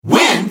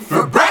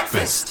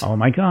Twist. Oh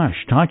my gosh,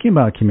 talking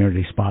about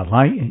Community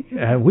Spotlight,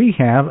 we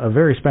have a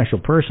very special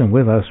person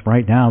with us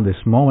right now, this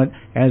moment,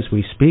 as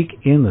we speak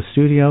in the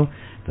studio,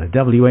 the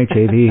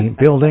WHAV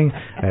building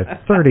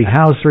at 30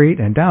 Howe Street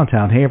in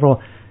downtown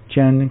Haverhill.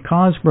 Jen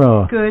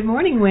Cosgrove. Good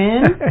morning,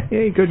 Wynn.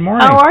 Hey, good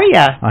morning. How are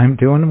you? I'm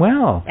doing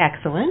well.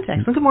 Excellent.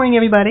 Good morning,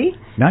 everybody.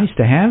 Nice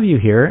to have you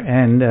here,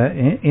 and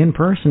in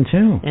person,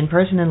 too. In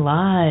person and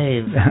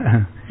live.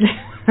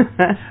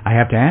 I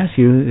have to ask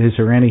you, is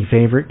there any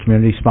favorite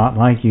Community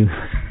Spotlight you...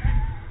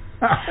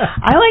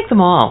 I like them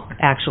all,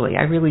 actually.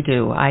 I really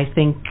do. I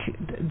think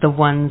the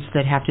ones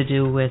that have to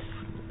do with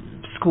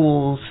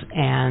schools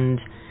and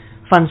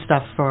fun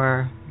stuff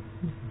for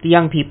the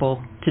young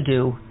people to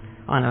do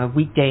on a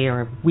weekday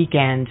or a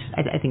weekend,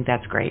 I think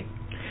that's great.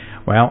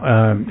 Well,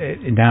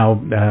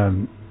 now,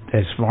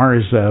 as far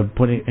as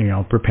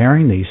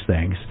preparing these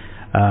things,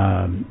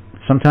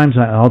 sometimes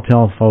I'll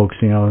tell folks,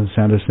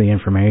 send us the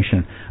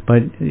information,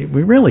 but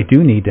we really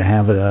do need to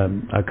have it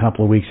a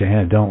couple of weeks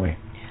ahead, don't we?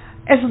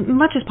 As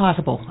much as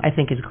possible, I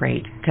think, is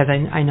great, because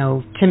I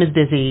know Tim is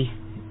busy,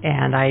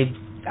 and I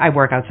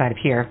work outside of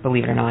here,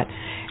 believe it or not,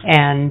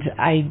 and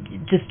I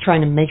just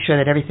trying to make sure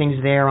that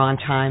everything's there on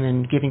time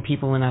and giving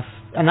people enough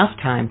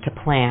time to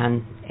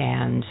plan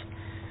and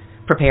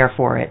prepare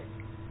for it.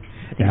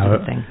 I think now, is a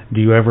good thing.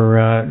 Do you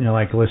ever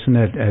like listen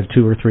at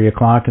 2 or 3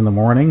 o'clock in the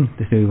morning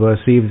to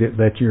see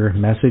that your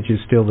message is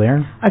still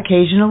there?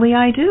 Occasionally,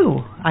 I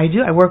do.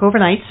 I work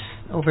overnights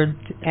over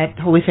at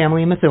Holy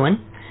Family in Methuen.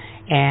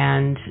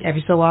 And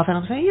every so often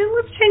I'll say,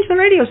 let's change the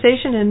radio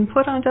station and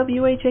put on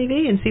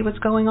WHAV and see what's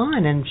going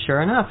on. And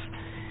sure enough,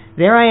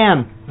 there I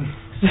am.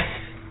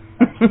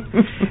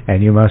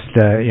 And you must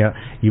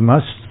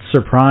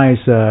surprise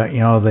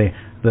the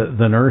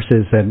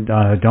nurses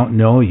that don't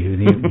know you.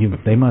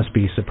 They must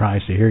be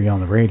surprised to hear you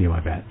on the radio, I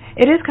bet.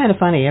 It is kind of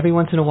funny. Every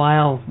once in a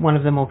while, one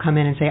of them will come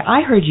in and say,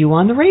 I heard you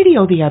on the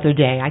radio the other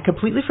day. I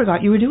completely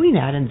forgot you were doing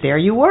that, and there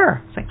you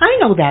were. It's like, I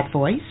know that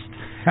voice.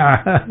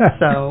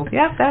 So,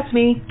 yeah, that's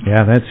me.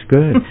 Yeah, that's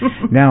good.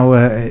 Now,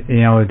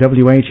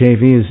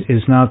 WHAV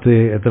is not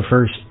the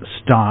first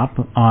stop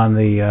on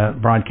the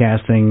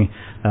broadcasting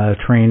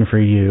train for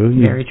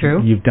you. Very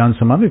true. You've done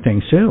some other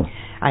things, too.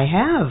 I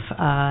have.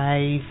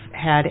 I've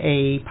had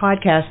a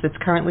podcast that's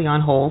currently on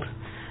hold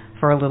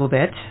for a little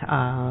bit.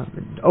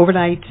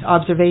 Overnight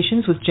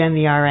Observations with Jen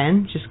the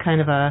RN, just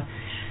kind of a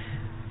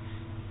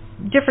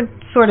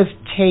different sort of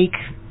take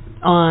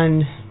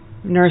on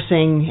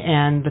nursing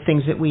and the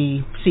things that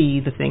we see,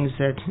 the things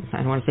that, I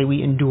don't want to say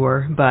we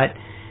endure, but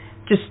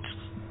just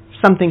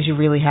some things you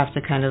really have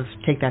to kind of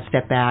take that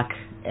step back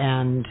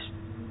and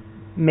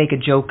make a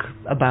joke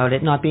about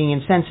it, not being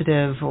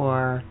insensitive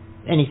or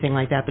anything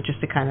like that, but just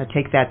to kind of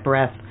take that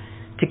breath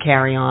to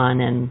carry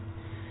on and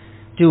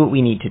do what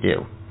we need to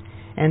do.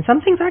 And some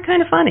things are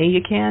kind of funny.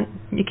 You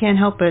can't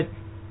help but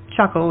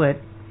chuckle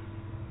at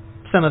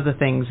some of the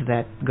things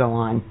that go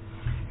on.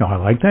 No, I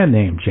like that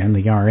name, Jen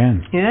the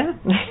RN. Yeah.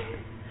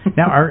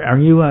 Now, are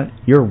you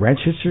you're a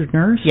registered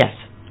nurse? Yes.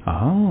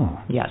 Oh.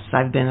 Yes,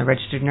 I've been a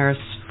registered nurse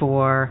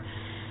for,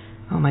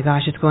 oh my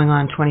gosh, it's going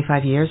on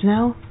 25 years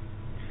now,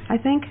 I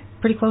think.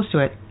 Pretty close to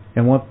it.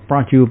 And what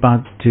brought you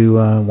about to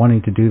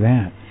wanting to do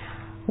that?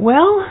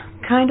 Well,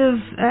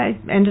 I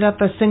ended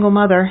up a single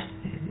mother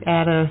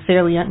at a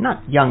fairly,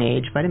 not young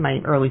age, but in my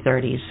early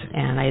 30s.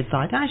 And I had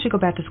thought, I should go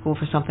back to school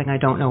for something, I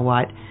don't know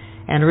what.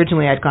 And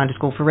originally I'd gone to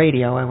school for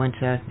radio. I went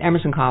to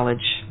Emerson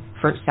College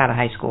first out of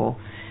high school.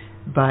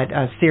 But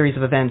a series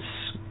of events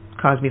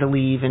caused me to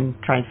leave and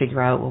try and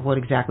figure out, well, what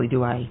exactly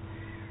do I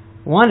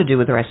want to do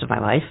with the rest of my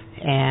life?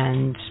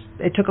 And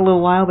it took a little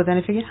while, but then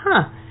I figured,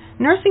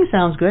 nursing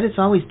sounds good. It's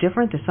always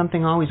different. There's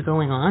something always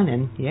going on.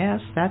 And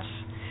yes, that's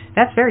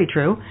very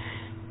true.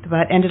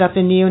 But ended up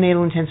in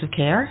neonatal intensive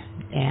care.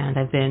 And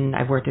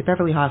I've worked at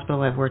Beverly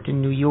Hospital. I've worked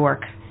in New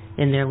York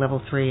in their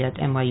level 3 at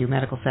NYU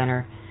Medical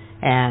Center.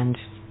 And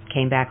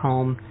came back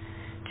home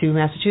to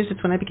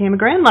Massachusetts when I became a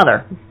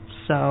grandmother.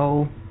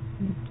 So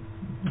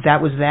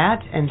that was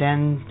that, and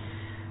then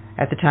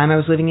at the time I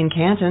was living in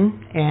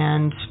Canton,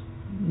 and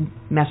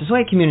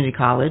Massasoit Community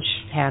College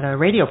had a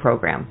radio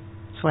program.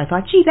 So I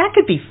thought, gee, that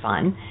could be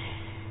fun.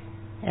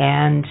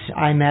 And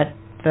I met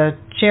the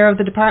chair of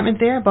the department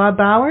there, Bob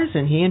Bowers,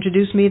 and he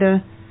introduced me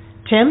to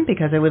Tim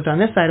because I lived on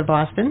this side of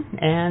Boston,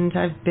 and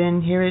I've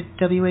been here at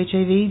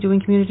WHAV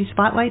doing Community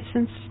Spotlight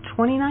since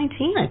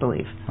 2019, I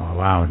believe. Oh,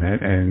 wow,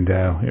 and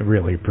I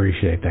really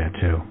appreciate that,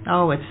 too.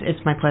 Oh,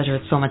 it's my pleasure.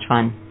 It's so much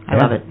fun. I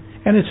love it.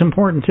 And it's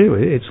important, too.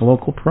 It's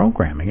local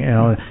programming.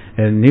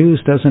 And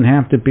news doesn't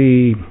have to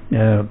be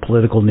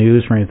political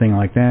news or anything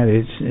like that.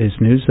 It's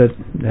news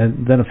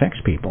that affects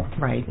people.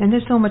 Right. And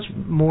there's so much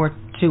more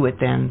to it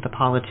than the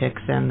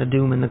politics and the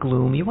doom and the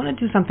gloom. You want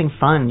to do something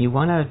fun. You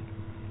want to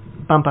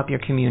bump up your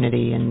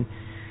community and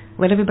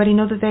let everybody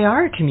know that they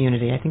are a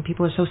community. I think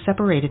people are so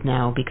separated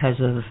now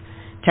because of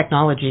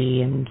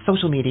technology and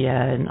social media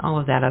and all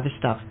of that other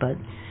stuff. But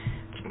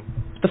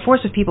the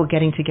force of people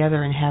getting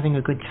together and having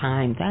a good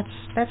time,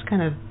 that's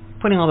kind of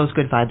putting all those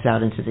good vibes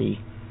out into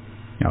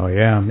Oh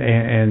yeah,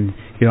 and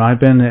I've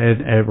been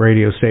at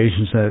radio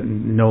stations that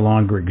no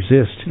longer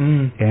exist,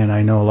 and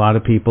I know a lot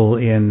of people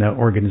in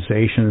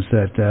organizations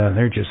that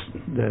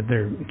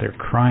they're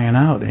crying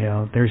out.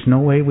 There's no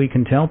way we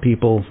can tell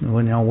people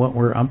what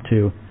we're up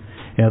to.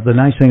 The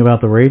nice thing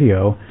about the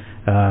radio,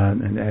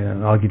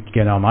 and I'll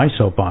get on my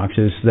soapbox,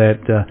 is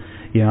that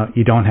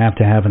you don't have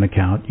to have an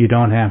account. You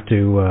don't have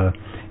to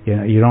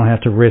you don't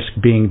have to risk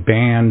being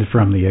banned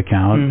from the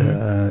account,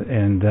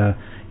 and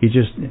you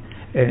just.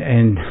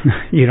 And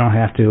you don't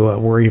have to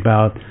worry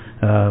about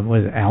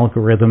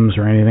algorithms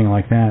or anything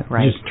like that.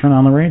 Right. You just turn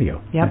on the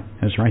radio. Yep.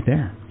 It's right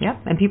there.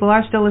 Yep. And people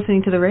are still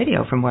listening to the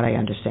radio, from what I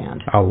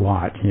understand. A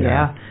lot.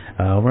 Yeah.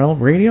 Yeah.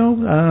 Radio.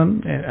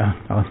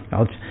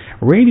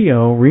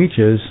 Radio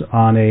reaches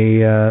on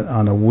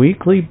a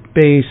weekly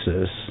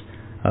basis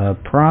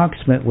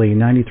approximately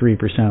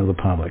 93% of the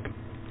public,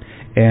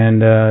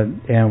 and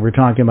we're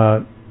talking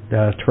about.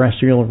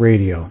 Terrestrial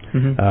radio,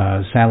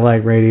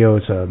 satellite radio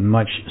is a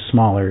much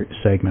smaller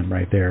segment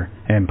right there,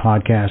 and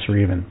podcasts are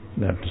even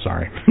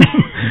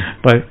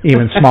but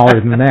even smaller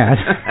than that.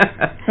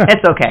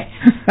 It's okay.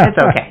 It's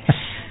okay.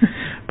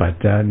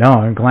 But no,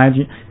 I'm glad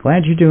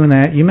you're doing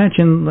that. You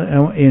mentioned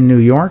in New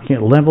York,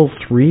 level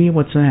 3.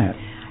 What's that?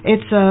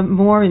 It's a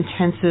more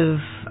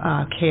intensive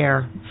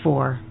care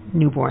for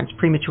newborns,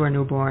 premature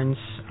newborns.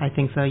 I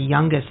think the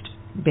youngest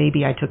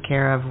baby I took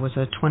care of was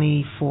a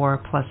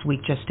 24-plus week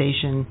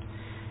gestation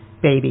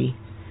baby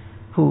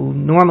who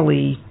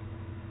normally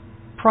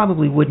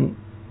probably wouldn't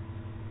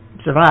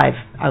survive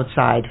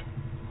outside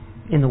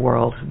in the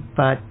world.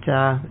 But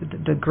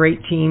the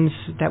great teams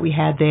that we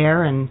had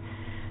there and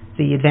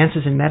the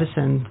advances in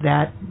medicine,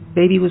 that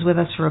baby was with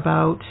us for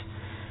about,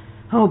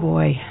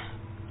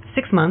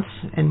 6 months.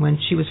 And when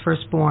she was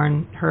first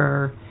born,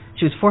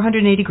 she was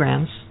 480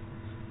 grams,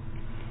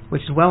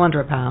 which is well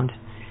under a pound.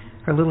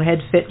 Her little head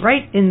fit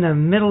right in the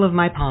middle of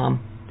my palm,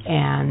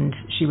 and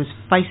she was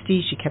feisty.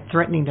 She kept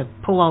threatening to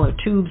pull all her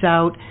tubes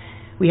out.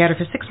 We had her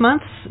for 6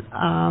 months.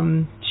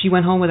 She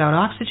went home without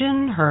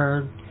oxygen.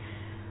 Her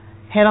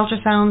head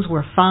ultrasounds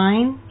were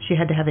fine. She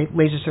had to have a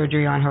laser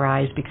surgery on her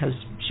eyes because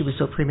she was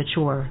so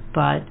premature,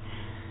 but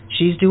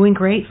she's doing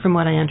great from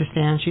what I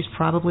understand. She's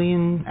probably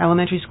in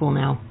elementary school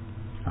now.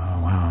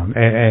 Oh, wow.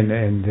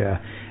 And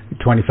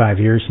 25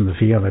 years in the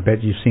field, I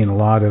bet you've seen a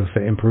lot of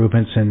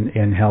improvements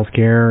in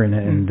healthcare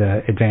and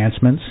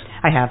advancements.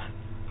 I have.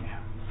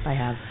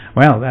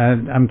 Well,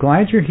 I'm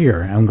glad you're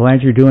here. I'm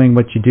glad you're doing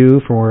what you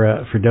do for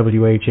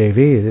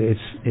WHAV.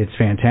 It's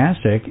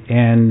fantastic,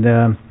 and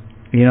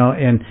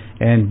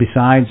and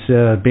besides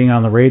being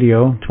on the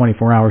radio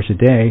 24 hours a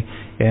day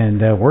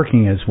and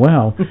working as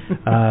well,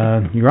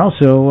 you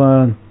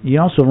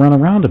also run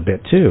around a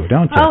bit too,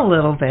 don't you? A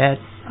little bit.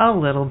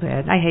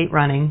 I hate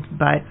running,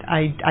 but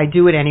I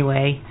do it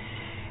anyway.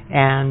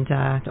 And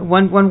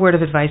one word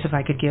of advice, if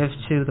I could give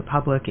to the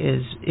public,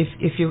 is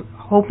if you're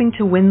hoping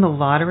to win the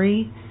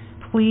lottery,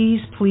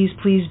 please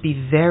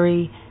be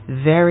very,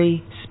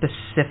 very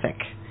specific.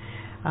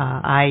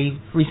 I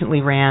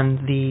recently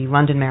ran the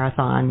London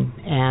Marathon,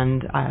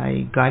 and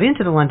I got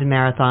into the London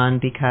Marathon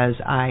because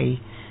I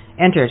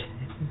entered.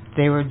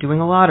 They were doing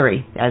a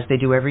lottery, as they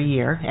do every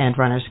year, and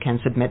runners can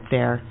submit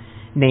their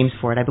names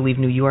for it. I believe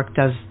New York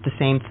does the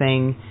same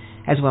thing,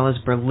 as well as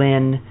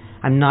Berlin.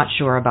 I'm not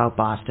sure about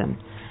Boston.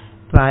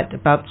 But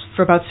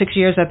for about 6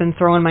 years, I've been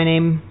throwing my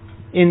name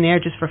in there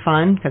just for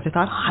fun, because I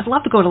thought, I'd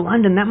love to go to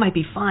London. That might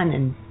be fun.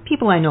 And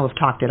people I know have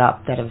talked it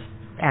up that have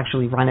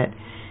actually run it.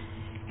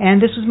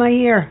 And this was my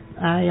year.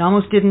 I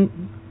almost didn't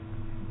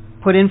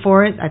put in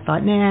for it. I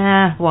thought,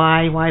 nah,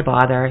 why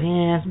bother?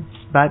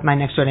 But my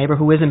next door neighbor,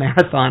 who is a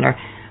marathoner,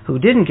 who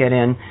didn't get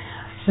in,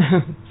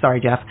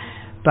 sorry, Jeff,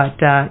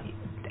 but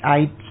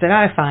I said,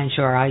 fine,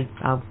 sure,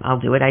 I'll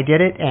do it. I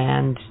did it,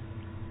 and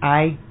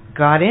I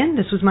got in.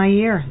 This was my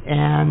year,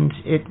 and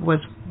it was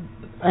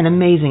an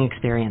amazing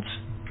experience.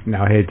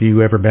 Now, had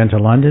you ever been to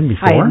London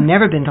before? I had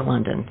never been to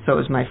London, so it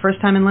was my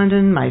first time in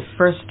London, my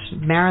first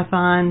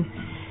marathon,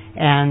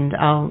 and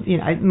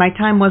my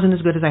time wasn't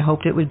as good as I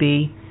hoped it would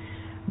be,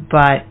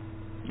 but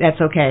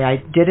that's okay. I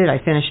did it. I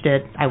finished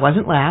it. I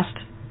wasn't last.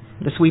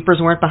 The sweepers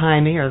weren't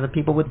behind me, or the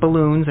people with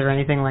balloons or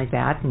anything like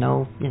that.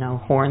 No,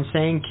 horns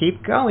saying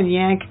 "keep going,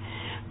 Yank."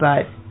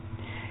 But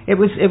it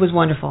was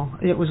wonderful.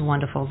 It was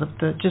wonderful.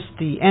 Just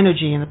the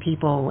energy and the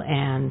people,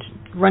 and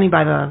running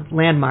by the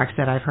landmarks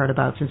that I've heard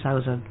about since I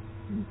was a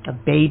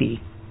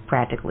baby,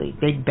 practically.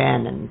 Big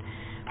Ben and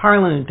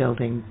Parliament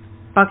Building,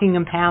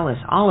 Buckingham Palace,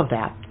 all of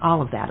that.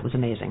 It was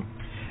amazing.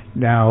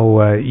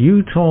 Now,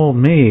 you told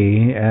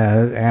me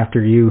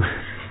after you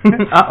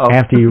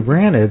after you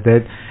ran it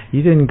that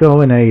you didn't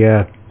go in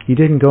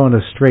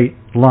a straight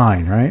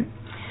line, right?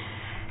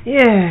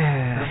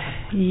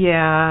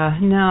 Yeah,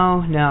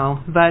 no,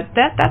 but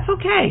that's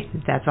okay.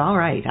 That's all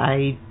right.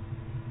 I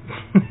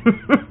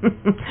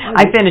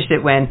finished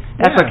it when.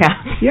 That's what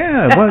counts.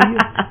 Yeah, well,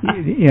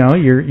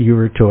 you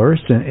were a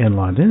tourist in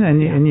London,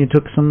 and you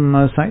took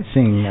some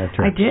sightseeing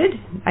trips.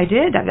 I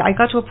did. I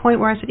got to a point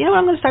where I said,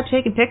 I'm going to start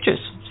taking pictures.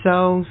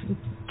 So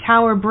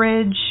Tower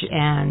Bridge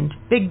and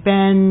Big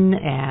Ben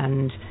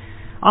and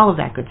all of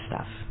that good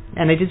stuff.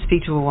 And I did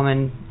speak to a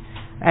woman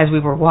as we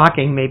were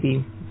walking,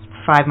 maybe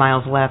 5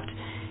 miles left,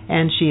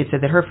 and she had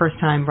said that her first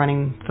time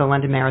running the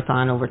London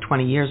Marathon over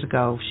 20 years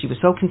ago, she was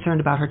so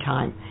concerned about her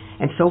time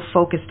and so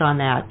focused on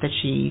that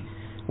she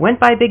went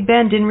by Big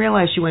Ben, didn't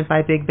realize she went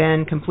by Big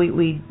Ben,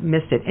 completely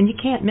missed it. And you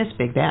can't miss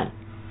Big Ben.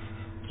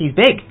 He's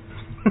big.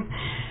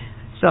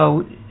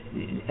 So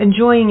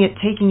enjoying it,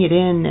 taking it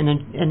in,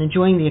 and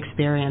enjoying the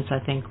experience, I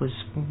think, was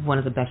one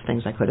of the best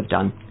things I could have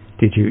done.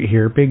 Did you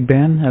hear Big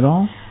Ben at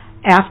all?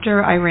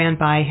 After I ran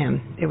by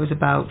him,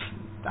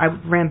 I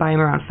ran by him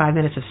around 5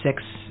 minutes of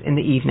 6 in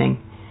the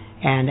evening,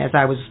 and as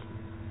I was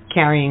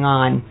carrying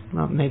on,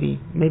 well, maybe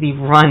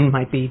run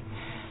might be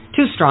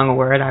too strong a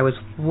word, I was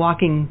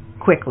walking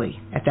quickly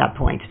at that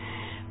point,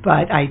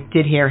 but I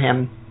did hear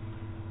him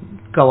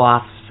go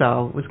off,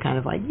 so it was kind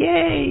of like,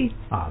 yay!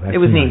 Oh, that's it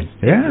was nice. neat.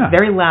 Yeah. It was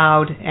very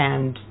loud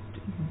and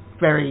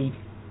very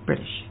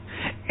British.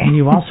 And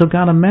you also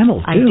got a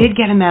medal, too. I did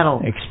get a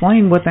medal.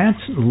 Explain what that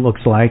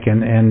looks like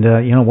and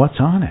what's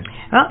on it.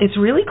 Well, it's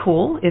really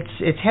cool.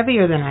 It's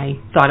heavier than I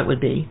thought it would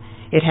be.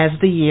 It has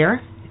the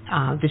year.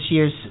 This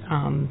year's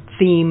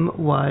theme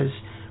was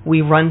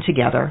We Run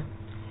Together.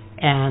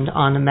 And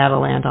on the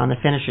medal and on the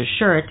finisher's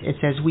shirt, it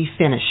says We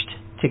Finished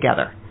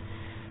Together.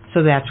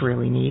 So that's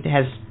really neat. It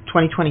has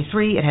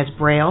 2023. It has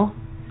Braille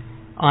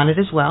on it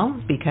as well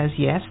because,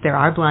 yes, there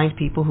are blind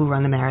people who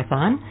run the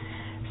marathon.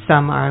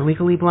 Some are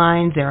legally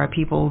blind. There are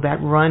people that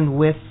run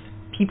with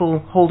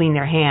people holding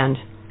their hand,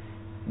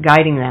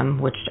 guiding them,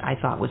 which I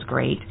thought was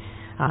great.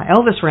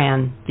 Elvis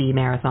ran the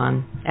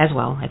marathon as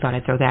well. I thought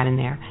I'd throw that in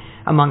there,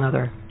 among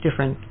other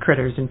different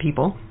critters and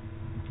people.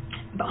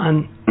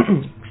 On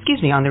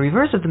the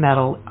reverse of the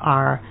medal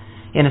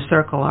in a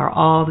circle are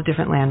all the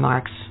different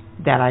landmarks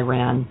that I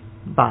ran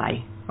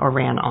by or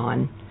ran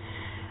on.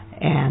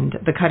 And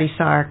the Cutty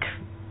Sark,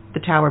 the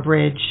Tower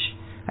Bridge,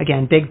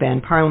 again, Big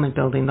Ben, Parliament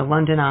Building, the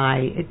London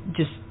Eye, it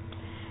just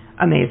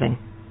amazing.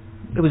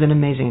 It was an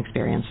amazing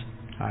experience.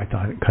 I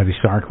thought Cutty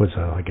Sark was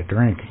like a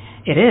drink.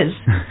 It is,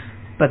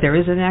 but there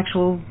is an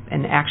actual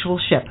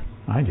ship.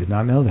 I did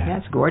not know that. Yeah,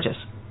 it's gorgeous.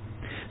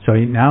 So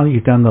now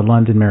you've done the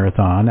London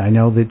Marathon. I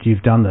know that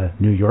you've done the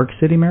New York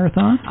City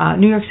Marathon?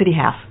 New York City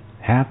half.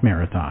 Half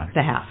marathon.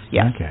 The half,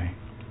 yes. Okay.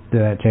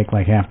 Did that take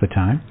like half the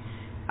time?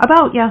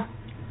 About, yeah.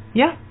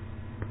 Yeah.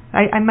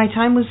 My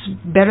time was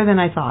better than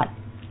I thought.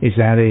 Is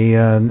that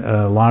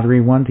a lottery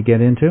one to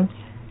get into?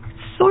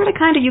 Sort of,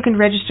 kind of. You can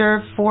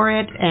register for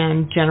it,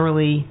 and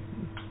generally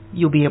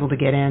you'll be able to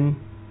get in.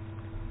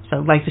 So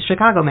like the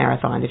Chicago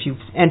Marathon, if you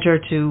enter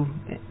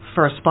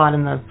for a spot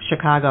in the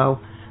Chicago,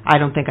 I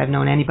don't think I've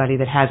known anybody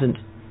that hasn't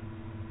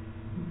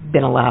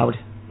been allowed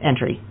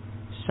entry.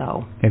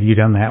 So have you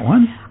done that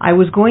one? I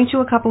was going to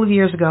a couple of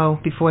years ago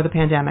before the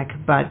pandemic,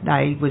 but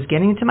I was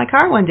getting into my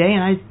car one day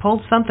and I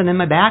pulled something in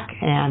my back,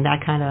 and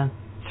that kind of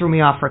threw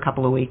me off for a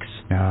couple of weeks.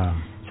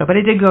 But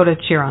I did go to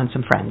cheer on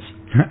some friends.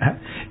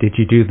 Did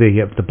you do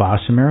the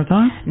Boston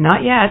Marathon?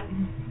 Not yet.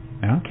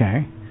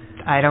 Okay.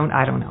 I don't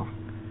know.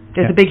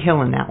 There's a big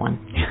hill in that one.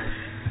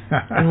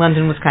 And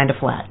London was kind of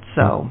flat,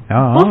 so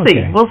we'll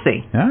see. We'll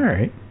see. All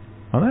right.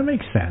 Well, that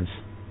makes sense.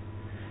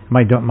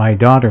 My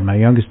daughter, my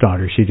youngest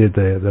daughter, she did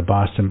the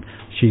Boston.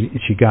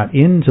 She got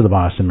into the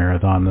Boston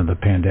Marathon when the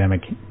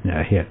pandemic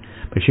hit,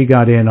 but she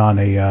got in on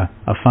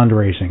a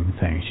fundraising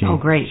thing.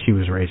 Great. She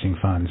was raising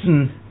funds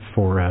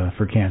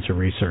for cancer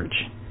research.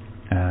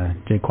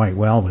 Did quite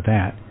well with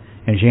that,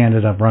 and she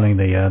ended up running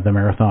the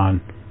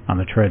marathon on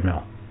the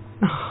treadmill.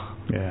 Oh,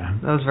 yeah.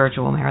 Those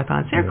virtual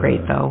marathons, they're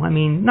great though. I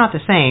mean, not the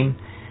same.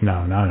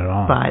 No, not at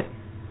all.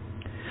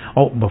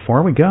 But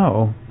before we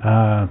go,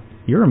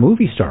 you're a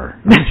movie star,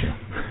 aren't you?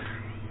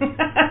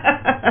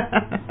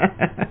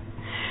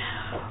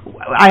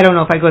 I don't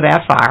know if I go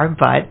that far,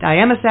 but I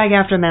am a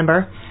SAG-AFTRA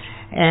member,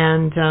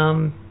 and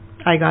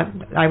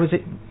I was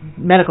at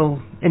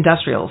Medical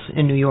Industrials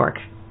in New York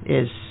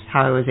is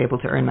how I was able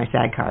to earn my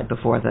SAG card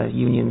before the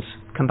unions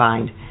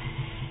combined.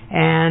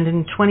 And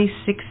in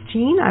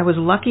 2016, I was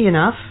lucky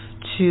enough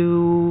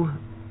to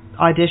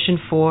audition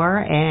for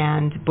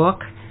and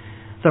book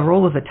the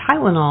role of a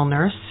Tylenol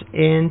nurse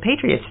in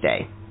Patriots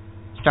Day,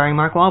 starring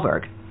Mark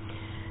Wahlberg.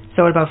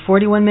 So at about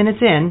 41 minutes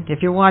in, if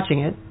you're watching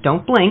it,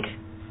 don't blink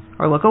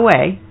or look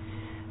away.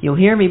 You'll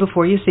hear me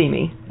before you see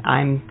me.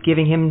 I'm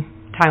giving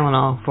him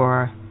Tylenol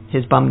for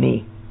his bum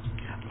knee.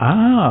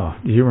 Oh,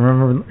 do you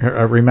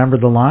remember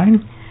the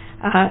line?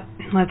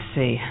 Let's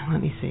see.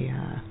 Let me see.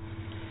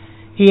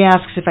 He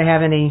asks if I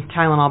have any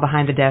Tylenol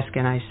behind the desk,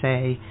 and I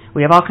say,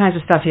 we have all kinds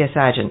of stuff here,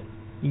 Sergeant.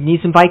 You need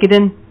some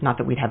Vicodin? Not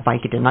that we'd have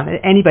Vicodin. Not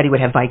that anybody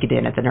would have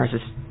Vicodin at the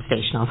nurse's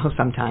station, although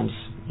sometimes,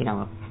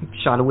 a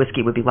shot of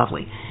whiskey would be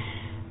lovely.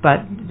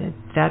 But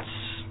that's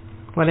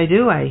what I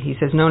do. He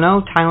says, no,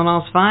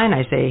 Tylenol's fine.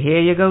 I say,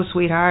 here you go,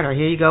 sweetheart, or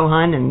here you go,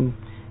 hun, and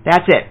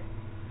that's it.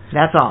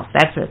 That's all.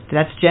 That's it.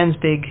 That's Jen's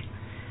big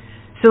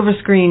silver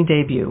screen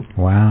debut.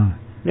 Wow.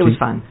 It was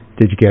fun.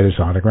 Did you get his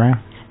autograph?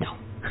 No.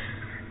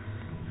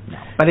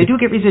 But I do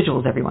get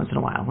residuals every once in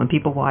a while when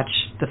people watch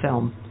the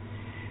film.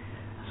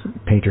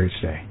 Patriots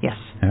Day. Yes.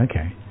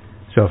 Okay.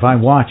 So if I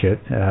watch it,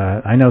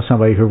 I know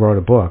somebody who wrote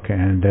a book,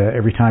 and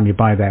every time you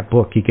buy that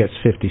book, he gets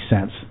 50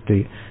 cents.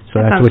 So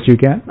that's what you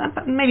get?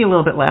 Maybe a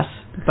little bit less,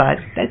 but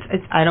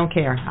I don't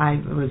care.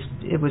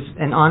 It was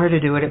an honor to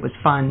do it. It was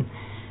fun.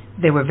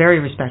 They were very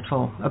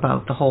respectful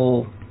about the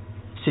whole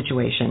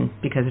situation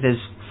because it is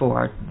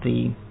for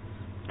the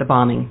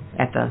bombing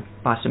at the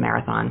Boston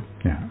Marathon.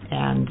 Yeah.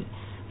 And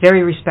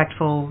very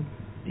respectful.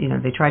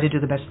 They tried to do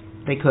the best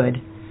they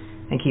could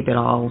and keep it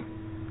all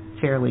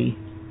fairly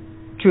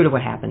true to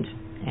what happened.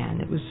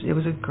 And it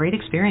was a great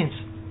experience.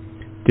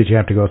 Did you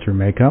have to go through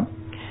makeup?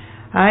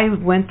 I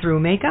went through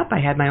makeup. I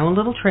had my own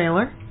little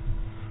trailer,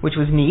 which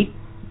was neat.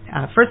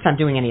 First time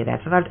doing any of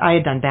that. So I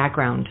had done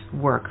background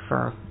work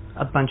for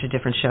a bunch of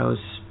different shows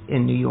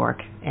in New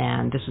York,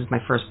 and this was my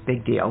first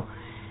big deal.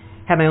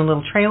 Had my own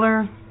little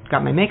trailer,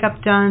 got my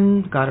makeup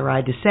done, got a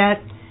ride to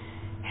set,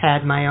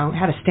 had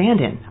a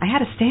stand-in. I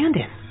had a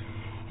stand-in.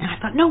 And I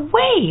thought, no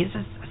way, is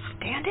this a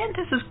stand-in?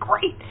 This is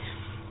great.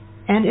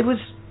 And it was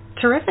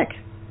terrific.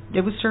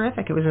 It was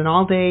terrific. It was an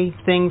all-day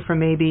thing for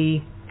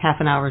maybe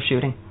half an hour of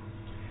shooting.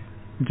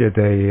 Did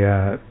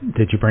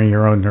you bring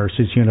your own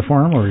nurse's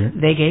uniform, or?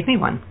 They gave me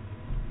one.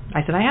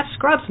 I said, I have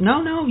scrubs.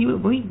 No,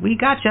 we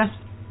got you.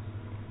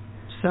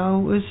 So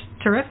it was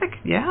terrific.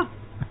 Yeah.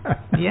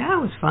 Yeah,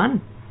 it was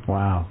fun.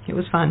 Wow. It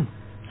was fun.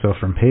 So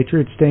from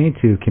Patriots Day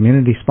to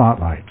Community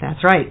Spotlight.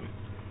 That's right.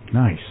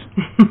 Nice.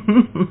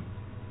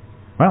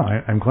 Well,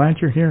 I'm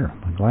glad you're here.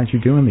 I'm glad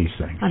you're doing these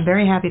things. I'm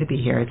very happy to be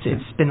here. It's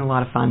been a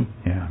lot of fun.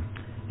 Yeah.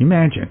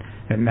 Imagine.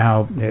 And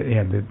now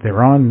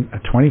they're on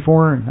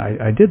 24,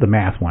 I did the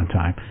math one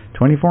time,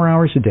 24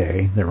 hours a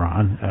day they're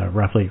on,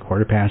 roughly a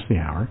quarter past the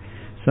hour.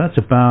 So that's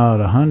about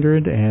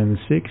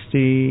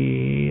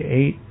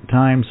 168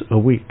 times a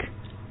week.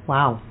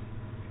 Wow.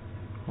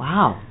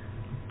 Wow.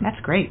 That's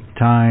great.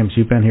 Times,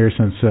 you've been here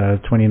since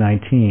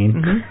 2019.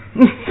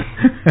 Mm-hmm.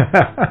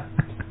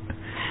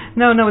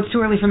 No, it's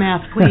too early for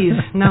math. Please,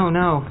 no.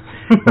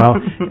 Well,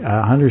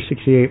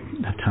 168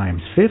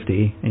 times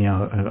 50,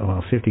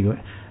 50,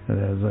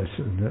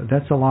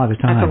 that's a lot of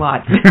time. That's a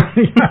lot.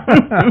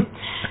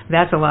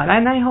 That's a lot.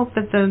 And I hope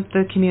that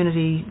the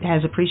community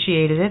has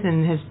appreciated it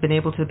and has been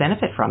able to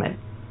benefit from it.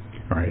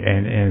 Right,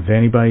 and if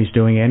anybody's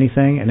doing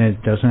anything, and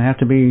it doesn't have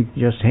to be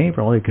just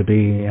Haverhill, it could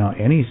be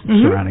any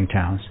surrounding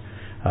towns,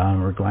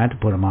 we're glad to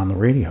put them on the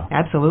radio.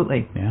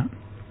 Absolutely. Yeah.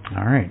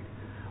 All right.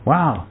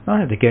 Wow, I'll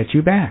have to get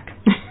you back.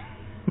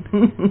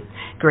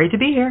 Great to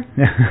be here.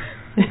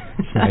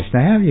 It's nice to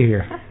have you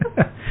here.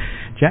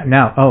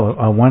 Now,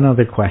 one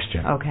other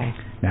question. Okay.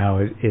 Now,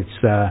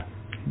 it's the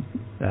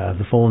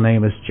full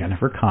name is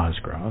Jenifer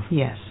Cosgrove.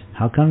 Yes.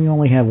 How come you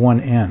only have one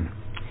N?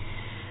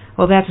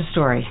 Well, that's a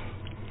story.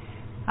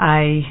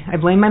 I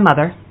blame my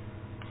mother.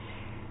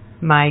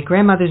 My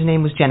grandmother's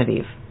name was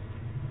Genevieve,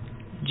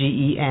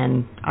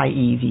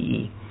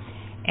 Genieve,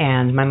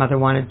 and my mother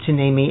wanted to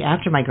name me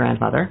after my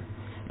grandmother,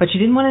 but she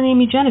didn't want to name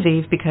me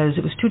Genevieve because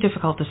it was too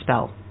difficult to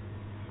spell.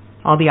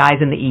 All the I's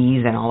and the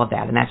E's and all of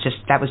that, and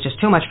that was just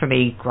too much for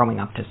me growing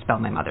up to spell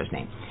my mother's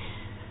name.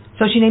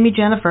 So she named me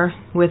Jenifer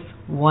with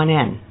one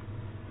N.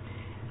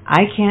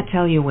 I can't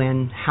tell you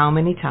how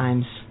many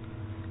times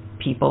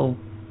people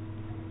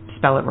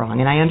spell it wrong,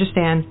 and I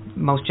understand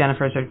most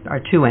Jenifers are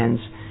two N's,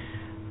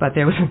 but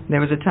there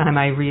was a time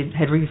I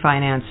had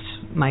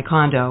refinanced my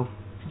condo.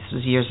 This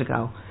was years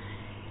ago,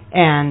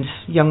 and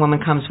a young woman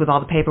comes with all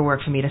the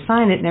paperwork for me to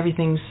sign it, and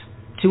everything's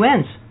two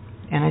N's,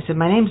 and I said,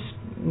 my name's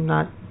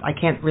not, I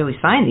can't really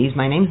sign these,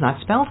 my name's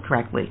not spelled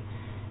correctly.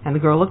 And the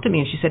girl looked at me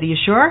and she said, are you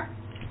sure?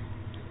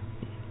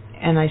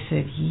 And I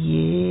said,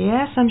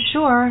 yes, I'm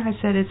sure. I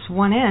said, it's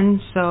one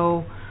N,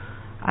 so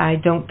I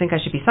don't think I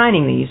should be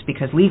signing these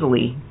because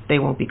legally they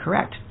won't be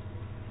correct.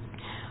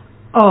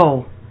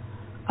 Oh,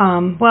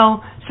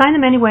 well, sign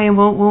them anyway and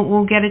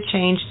we'll get it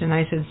changed. And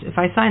I said, if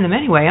I sign them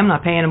anyway, I'm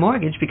not paying a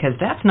mortgage because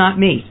that's not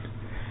me.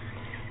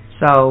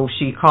 So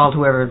she called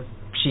whoever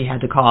she had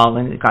to call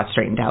and it got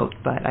straightened out.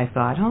 But I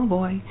thought, oh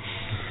boy.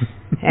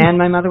 And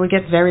my mother would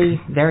get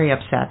very, very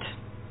upset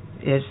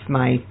if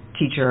my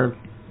teacher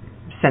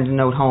sent a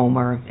note home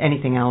or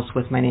anything else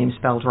with my name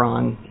spelled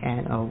wrong.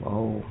 And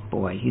oh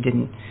boy, you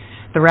didn't.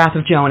 The wrath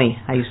of Joni,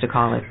 I used to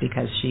call it,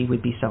 because she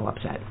would be so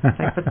upset.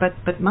 It's like,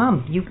 but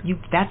Mom, you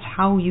that's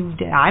how you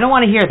did. I don't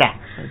want to hear that.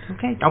 Said,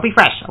 okay, don't be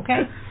fresh,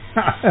 okay?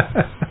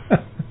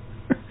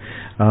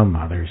 Oh,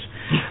 mothers.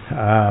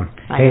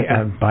 Hey,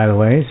 by the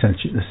way,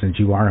 since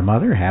you are a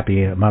mother,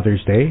 happy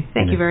Mother's Day.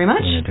 Thank you very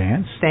much. In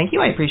advance. Thank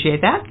you, I appreciate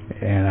that.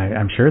 And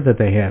I'm sure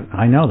that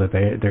I know that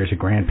there's a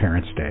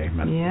Grandparents' Day.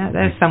 But yeah,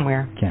 there's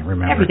somewhere. Can't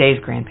remember. Every day is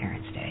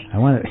Grandparents' Day. I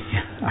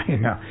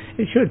know.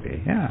 It should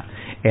be, yeah.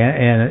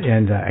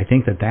 And I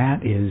think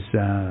that is,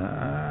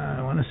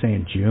 I want to say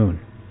in June,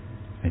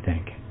 I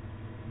think.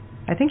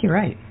 I think you're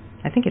right.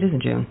 I think it is in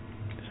June.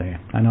 So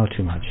I know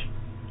too much.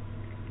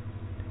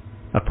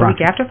 The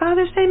week after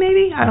Father's Day,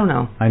 maybe? I don't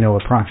know. I know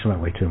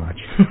approximately too much.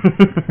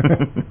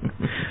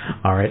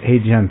 All right. Hey,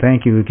 Jen,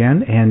 thank you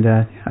again.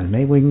 And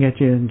maybe we can get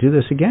you to do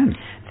this again.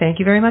 Thank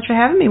you very much for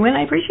having me, Win.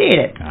 I appreciate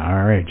it.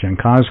 All right. Jen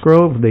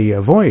Cosgrove,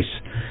 the voice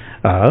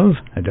of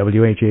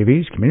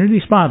WHAV's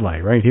Community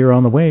Spotlight, right here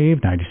on the Wave,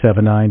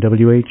 97.9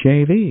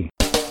 WHAV.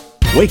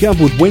 Wake up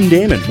with Win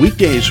Damon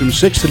weekdays from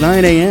 6 to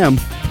 9 a.m.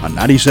 on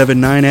 97.9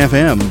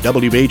 FM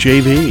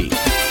WHAV.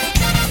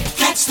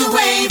 Catch the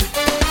Wave,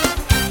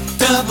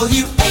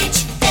 WHAV.